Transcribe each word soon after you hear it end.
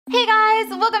Hey guys,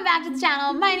 welcome back to the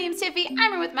channel. My name's Tiffy.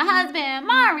 I'm here with my husband,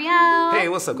 Mario. Hey,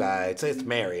 what's up guys? It's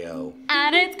Mario.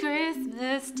 And it's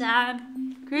Christmas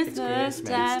time. Christmas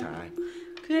time.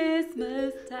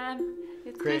 Christmas time.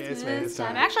 It's Christmas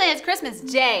time. Actually, it's Christmas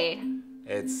Day.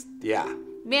 Yeah.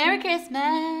 Merry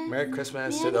Christmas. Merry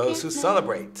Christmas to those who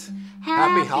celebrate.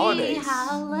 Happy holidays.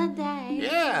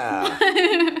 Yeah.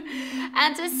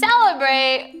 And to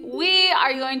celebrate, we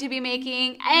are going to be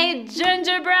making a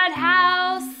gingerbread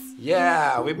house.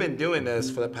 Yeah, we've been doing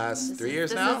this for the past 3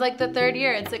 years now. This is like the third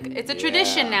year. It's a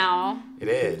tradition now. It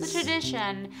is. It's a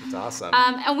tradition. It's awesome.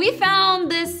 And we found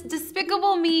this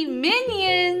Despicable Me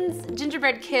Minions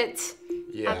gingerbread kit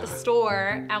at the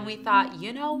store, and we thought,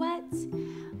 you know what?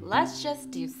 Let's just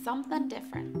do something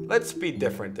different. Let's be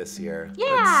different this year.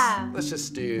 Yeah. Let's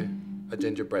just do a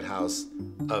gingerbread house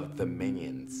of the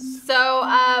Minions.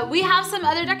 So we have some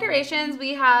other decorations.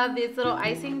 We have these little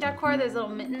icing decor. There's little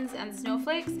mittens and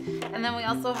snowflakes. And then we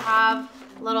also have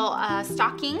little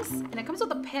stockings. And it comes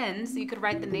with a pin, so you could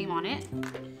write the name on it.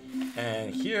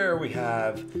 And here we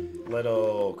have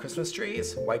little Christmas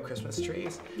trees, white Christmas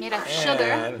trees. Made of sugar.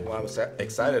 And what I'm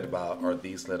excited about are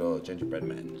these little gingerbread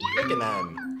men. Look at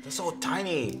them. They're so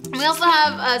tiny. We also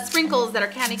have sprinkles that are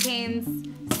candy canes.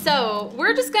 So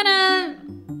we're just gonna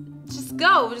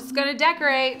go. We're just gonna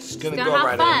decorate. Just gonna go have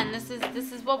right fun. in.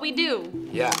 This is what we do.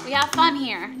 Yeah. We have fun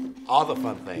here. All the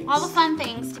fun things. All the fun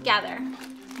things together.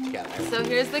 So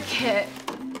here's the kit.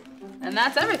 And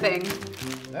that's everything.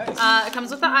 Nice. It comes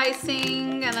with the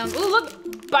icing, and then, ooh, look,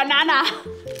 banana.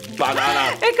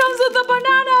 Banana. It comes with the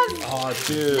bananas. Oh,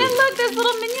 dude. And look, there's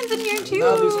little minions in here too.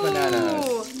 Love these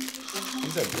bananas.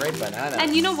 These are great bananas.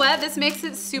 And you know what? This makes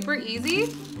it super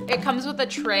easy. It comes with a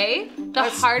tray. The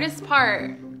hardest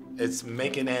part. It's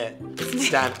making it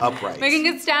stand upright. Making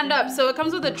it stand up. So it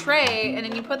comes with a tray, and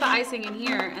then you put the icing in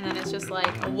here, and then it's just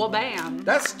like, wha-bam.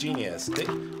 That's genius.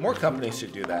 More companies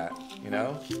should do that, you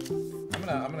know? I'm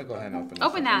gonna go ahead and open this.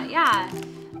 Open that, yeah.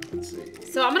 Let's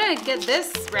see. So I'm gonna get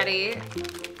this ready,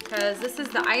 because this is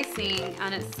the icing,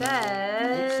 and it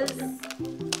says,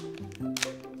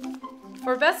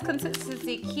 for best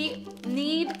consistency,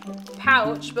 knead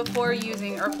pouch before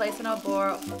using or place in a bowl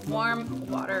of warm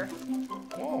water.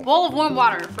 Whoa. Bowl of warm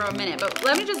water for a minute, but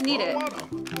let me just knead it.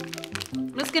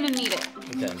 I'm just gonna knead it.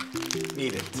 Okay,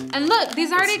 knead it. And look,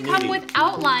 these already come with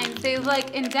outlines. They've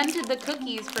like indented the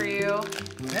cookies for you.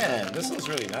 Man, this looks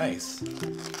really nice.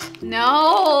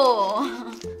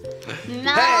 No.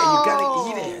 No. Hey, you gotta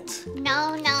eat it.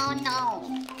 No. You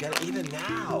gotta eat it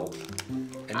now.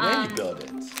 And then you build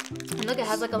it. And look, it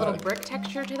has like a little brick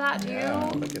texture to that too. Yeah,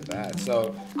 look at that.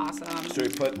 So awesome. should we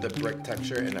put the brick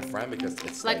texture in the front because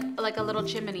it's like a little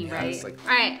chimney, yeah, right? It's like,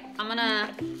 all right, I'm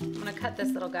gonna cut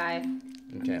this little guy.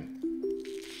 Okay.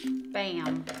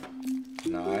 Bam.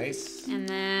 Nice. And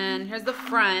then here's the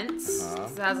front.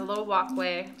 It has a little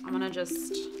walkway. I'm gonna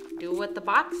just do what the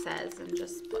box says and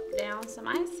just put down some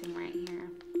icing right here.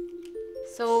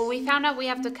 So we found out we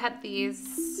have to cut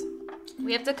these.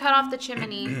 We have to cut off the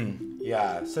chimney.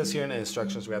 Yeah, it says here in the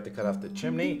instructions we have to cut off the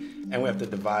chimney and we have to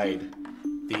divide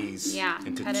these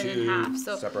into cut it in two half.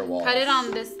 So separate walls. Cut it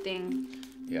on this thing.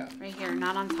 Yeah. Right here,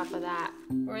 not on top of that.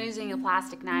 We're using a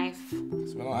plastic knife. So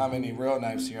we don't have any real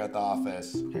knives here at the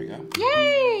office. Here you go.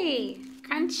 Yay!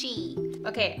 Crunchy.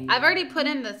 Okay, I've already put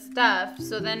in the stuff,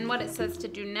 so then what it says to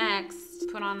do next,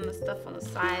 put on the stuff on the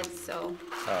sides, so.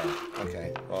 Oh,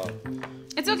 okay. Well,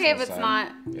 it's okay if it's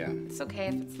not. Yeah. It's okay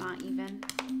if it's not even.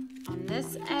 On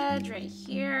this edge right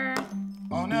here.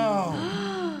 Oh no!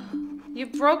 You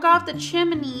broke off the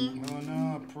chimney. Oh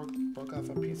no, I broke off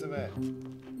a piece of it.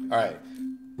 All right,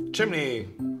 chimney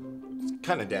is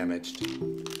kind of damaged.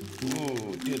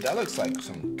 Ooh, dude, that looks like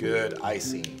some good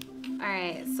icing. All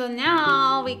right, so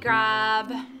now we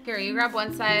grab, here, you grab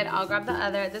one side, I'll grab the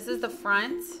other. This is the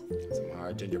front. Some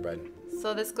hard gingerbread.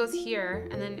 So this goes here,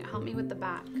 and then help me with the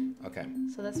back. Okay.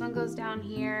 So this one goes down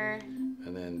here.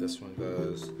 And then this one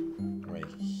goes right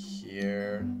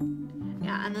here.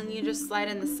 Yeah, and then you just slide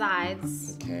in the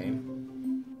sides. Okay.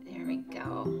 There we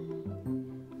go.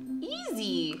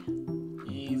 Easy.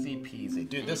 Easy peasy.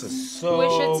 Dude, this is so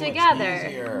Push it together. much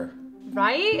easier.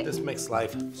 Right? This makes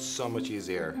life so much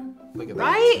easier. Look at that.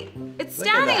 Right? It's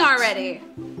standing already.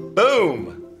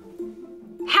 Boom!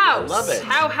 House. I love it.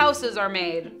 How houses are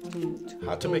made.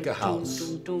 How to make a house.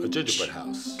 A gingerbread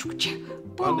house.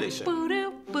 Foundation.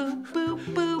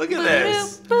 Look at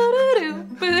this.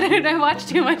 I watch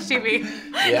too much TV.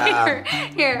 Yeah.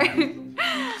 Here.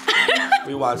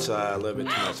 We watched a little bit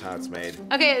too much how it's made.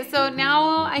 Okay, so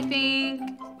now I think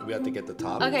we have to get the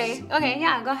top. Okay,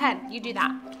 yeah, go ahead. You do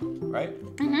that. Right?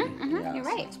 Yeah, you're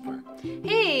right.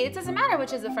 Hey, it doesn't matter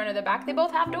which is the front or the back. They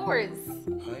both have doors.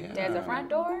 Oh, yeah. There's a front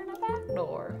door and a back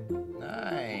door.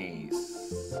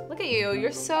 Nice. Look at you.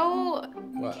 You're so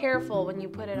careful when you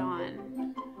put it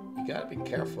on. You gotta be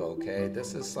careful, okay?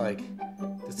 This is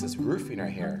roofing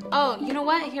right here. Oh, you know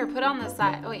what? Here, put it on the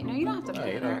side. Oh, wait, no, you don't have to put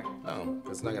it there. No,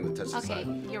 it's not gonna touch the side.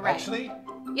 Okay, you're right. Actually?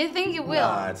 You think you will?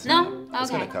 Nah, it's no? not. Okay.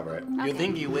 It's gonna cover it. Okay. You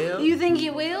think you will? You think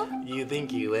you will? You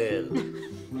think you will?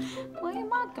 Why are you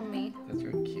mocking me? Because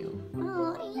you're cute.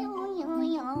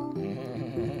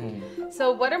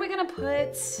 So what are we gonna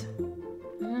put?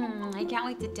 I can't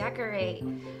wait to decorate.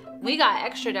 We got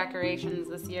extra decorations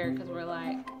this year because we're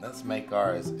like, let's make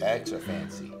ours extra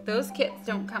fancy. Those kits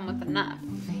don't come with enough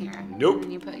here. Nope.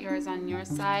 And you put yours on your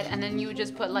side, and then you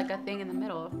just put like a thing in the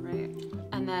middle, right?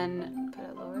 And then put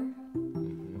it lower.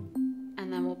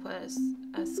 And then we'll put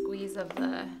a squeeze of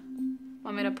the.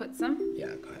 Want me to put some?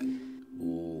 Yeah, go ahead.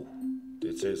 Ooh,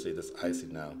 dude, seriously, this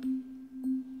icing now.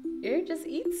 Here, just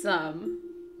eat some.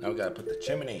 Now we gotta put the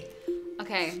chimney.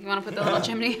 Okay, you want to put the little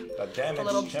chimney? The damaged the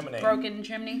little chimney. Broken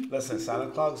chimney. Listen, Santa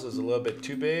Claus is a little bit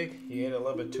too big. He ate a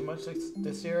little bit too much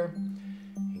this year.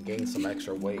 He gained some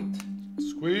extra weight.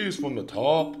 Squeeze from the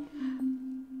top.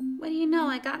 What do you know?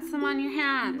 I got some on your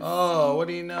hands. Oh, what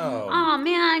do you know? Oh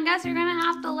man, I guess you're gonna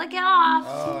have to lick it off.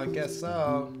 Oh, I guess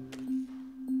so.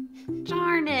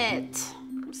 Darn it.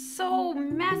 I'm so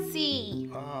messy.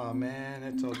 Oh man,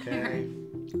 it's okay.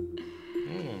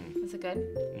 Is it good?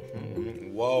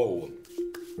 Whoa.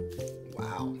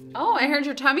 Wow. Oh, I heard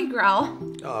your tummy growl.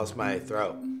 Oh, it's my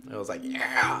throat. It was like,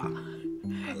 yeah.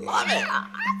 I love it.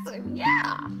 Awesome,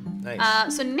 yeah.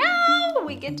 Nice. So now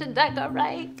we get to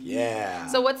decorate. Yeah.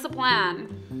 So what's the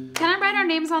plan? Can I write our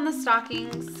names on the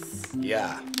stockings?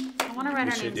 Yeah. I want to write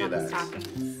our names on the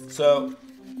stockings. So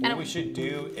what we should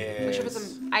do is... We should put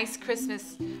some ice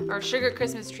Christmas or sugar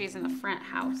Christmas trees in the front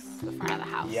house, the front of the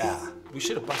house. Yeah. We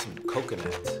should have bought some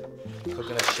coconut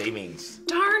shavings.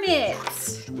 Darn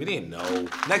it. We didn't know.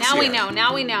 Now we know.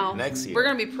 Now we know. Next year. We're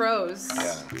going to be pros.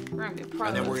 Yeah. We're going to be pros.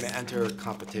 And then we're going to enter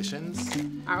competitions.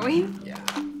 Are we? Yeah.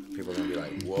 People are going to be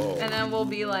like, whoa. And then we'll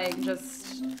be like,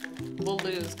 we'll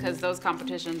lose because those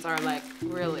competitions are like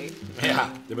really. Yeah.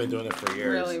 They've been doing it for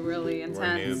years. Really, really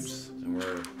intense. We're noobs. And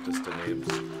we're just the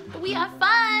noobs. But we have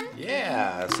fun.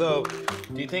 Yeah. So,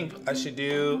 do you think I should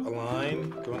do a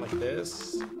line going like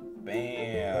this?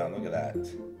 Bam. Look at that.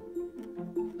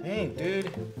 Dang, dude.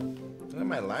 Look at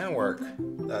my line work.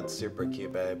 That's super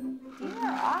cute, babe. These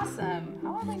are awesome.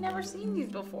 How have we never seen these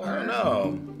before? I don't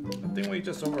know. I think we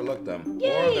just overlooked them. Yay.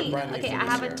 Or they're brand new Okay, for I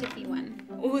have this a year. Tiffy one.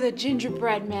 Ooh, the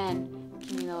gingerbread man.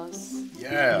 Give me those.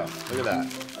 Yeah. Look at that.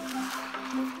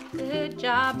 Good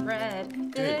job,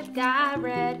 Red. Good guy,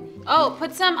 Red. Oh,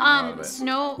 put some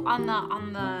snow on the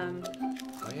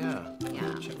Oh yeah.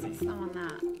 Yeah, put some snow on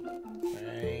that.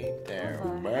 Right there.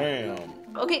 Bam.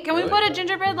 Okay, can we put a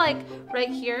gingerbread like right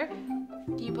here?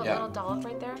 Can you put a little dollop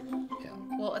right there? Yeah.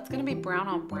 Well, it's gonna be brown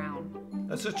on brown.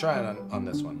 Let's just try it on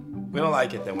this one. If we don't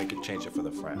like it, then we could change it for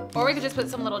the front. Or we could just put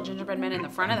some little gingerbread men in the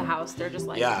front of the house. They're just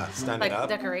like standing up.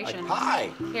 decoration. Like,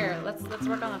 hi. Here, let's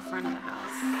work on the front of the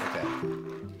house. Okay.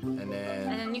 And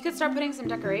then you could start putting some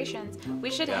decorations. We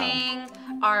should hang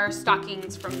our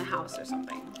stockings from the house or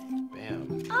something. Bam.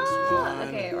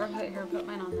 Okay, or put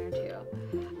mine on there too.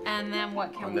 And then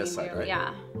what can we do? On this side, right?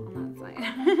 Yeah, on that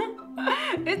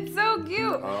side. It's so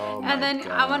cute. Oh and then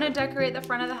God. I want to decorate the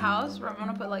front of the house where I'm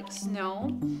gonna put like snow.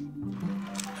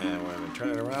 And we're gonna turn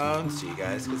it around so you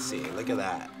guys can see. Look at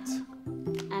that.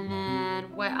 And then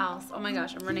what else? Oh my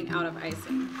gosh, I'm running out of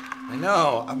icing. I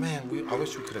know. Oh man, I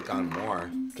wish we could have gone more.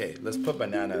 Okay, let's put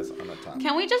bananas on the top.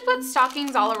 Can we just put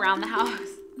stockings all around the house?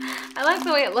 I like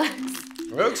the way it looks.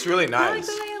 It looks really nice. I like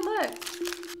the way it looks.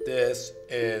 This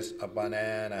is a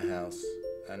banana house.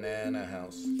 Banana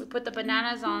house. We put the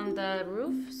bananas on the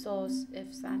roof, so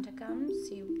if Santa comes,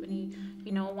 when he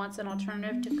wants an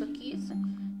alternative to cookies,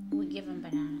 we give him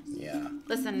bananas. Yeah.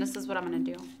 Listen, this is what I'm gonna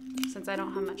do. Since I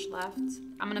don't have much left,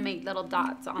 I'm gonna make little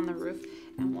dots on the roof,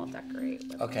 and we'll decorate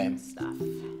with stuff.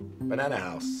 Banana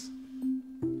house.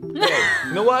 Hey,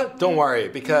 you know what? Don't worry,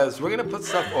 because we're gonna put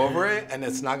stuff over it, and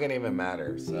it's not gonna even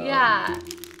matter. So. Yeah.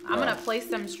 I'm gonna place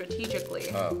them strategically.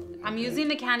 Oh. I'm using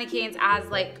the candy canes as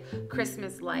like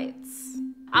Christmas lights.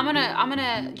 You're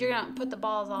gonna put the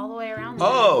balls all the way around there.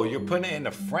 Oh, you're putting it in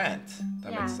the front.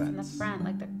 That makes sense. In the front,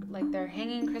 like they're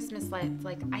hanging Christmas lights,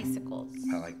 like icicles.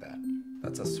 I like that.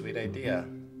 That's a sweet idea.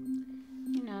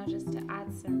 You know, just to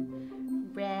add some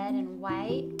red and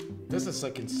white. This is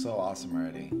looking so awesome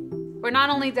already. We're not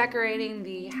only decorating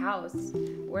the house,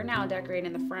 we're now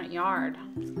decorating the front yard.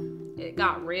 it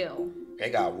got real.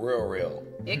 It got real.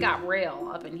 It got real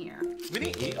up in here. We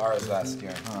didn't eat ours last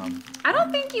year, huh? I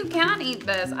don't think you can eat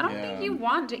this. I don't think you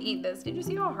want to eat this. Did you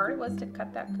see how hard it was to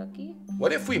cut that cookie?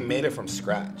 What if we made it from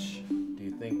scratch? Do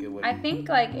you think it would? I think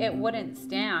like it wouldn't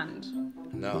stand.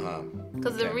 No, huh?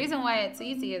 Because the reason why it's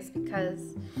easy is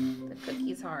because the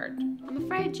cookie's hard. I'm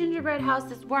afraid gingerbread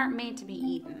houses weren't made to be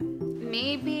eaten.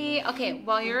 Maybe, okay,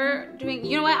 while you're doing,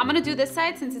 you know what? I'm gonna do this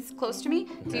side since it's close to me.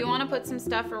 Okay. Do you want to put some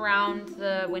stuff around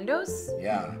the windows?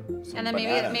 Yeah. And then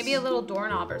maybe a little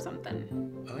doorknob or something.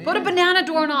 Oh, yeah. Put a banana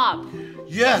doorknob.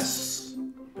 Yes.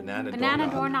 Banana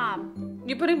doorknob.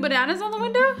 You putting bananas on the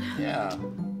window? Yeah.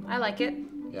 I like it.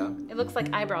 Yeah. It looks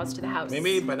like eyebrows to the house.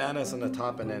 Maybe bananas on the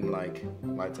top and then like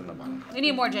lights on the bottom. We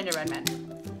need more gingerbread men.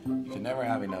 You can never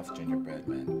have enough gingerbread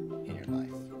men in your life.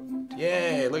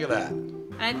 Yay, look at that.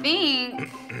 I think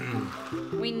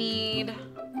we need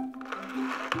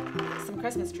some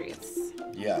Christmas trees.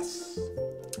 Yes.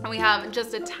 And we have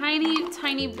just a tiny,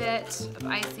 tiny bit of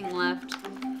icing left.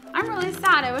 I'm really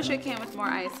sad. I wish I came with more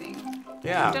icing.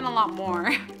 Yeah. I've done a lot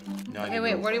more. No, okay,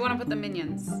 wait, where do you want to put the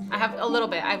minions? I have a little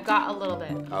bit. I've got a little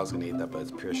bit. I was going to eat that, but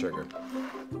it's pure sugar.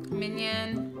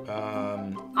 Minion.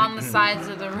 On the sides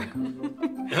of the room.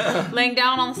 Laying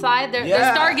down on the side. They're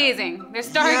stargazing. They're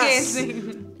stargazing.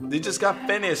 Yes. They just got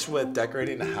finished with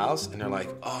decorating the house, and they're like,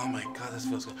 oh my God, this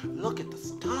feels good. Look at the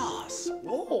stars.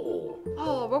 Whoa.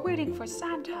 Oh, we're waiting for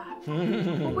Santa.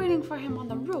 We're waiting for him on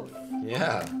the roof.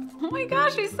 Yeah. Oh my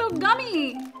gosh, he's so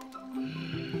gummy.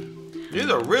 These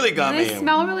are really gummy. They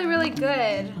smell really, really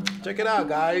good. Check it out,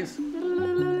 guys.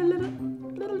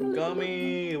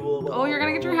 Gummy. Oh, you're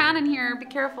gonna get your hand in here. Be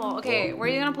careful. Okay, where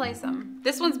are you gonna place them?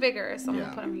 This one's bigger, so I'm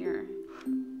gonna put them here.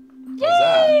 What's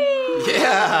that?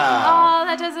 Yeah. Oh,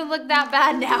 that doesn't look that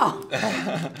bad now.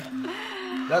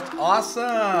 That's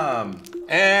awesome.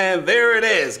 And there it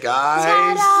is, guys.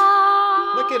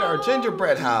 Ta-da! Look at our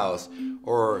gingerbread house,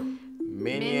 or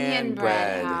minion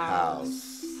bread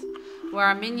house. Where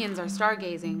our minions are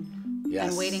stargazing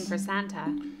and waiting for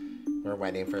Santa. We're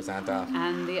waiting for Santa.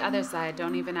 And the other side,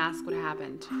 don't even ask what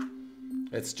happened.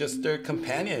 It's just their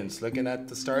companions looking at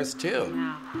the stars too.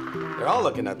 Yeah. They're all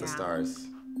looking at the stars.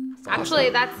 Actually,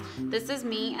 this is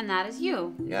me and that is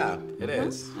you. Yeah, it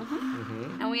is.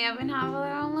 And we even have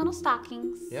our own little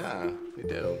stockings. Yeah, we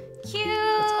do. Cute.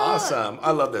 It's awesome.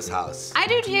 I love this house. I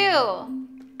do too.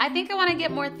 I think I want to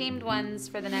get more themed ones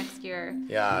for the next year.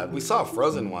 Yeah, we saw a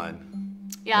Frozen one.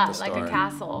 Yeah, like a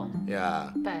castle.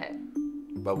 Yeah.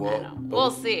 But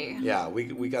we'll see. Yeah,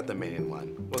 we got the minion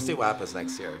one. We'll see what happens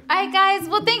next year. All right, guys.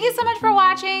 Well, thank you so much for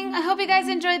watching. I hope you guys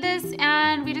enjoyed this,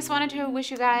 and we just wanted to wish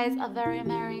you guys a very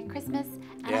Merry Christmas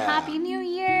and a Happy New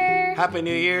Year. Happy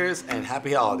New Year's and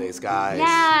Happy Holidays, guys.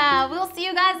 Yeah, we'll see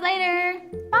you guys later.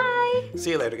 Bye.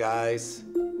 See you later, guys.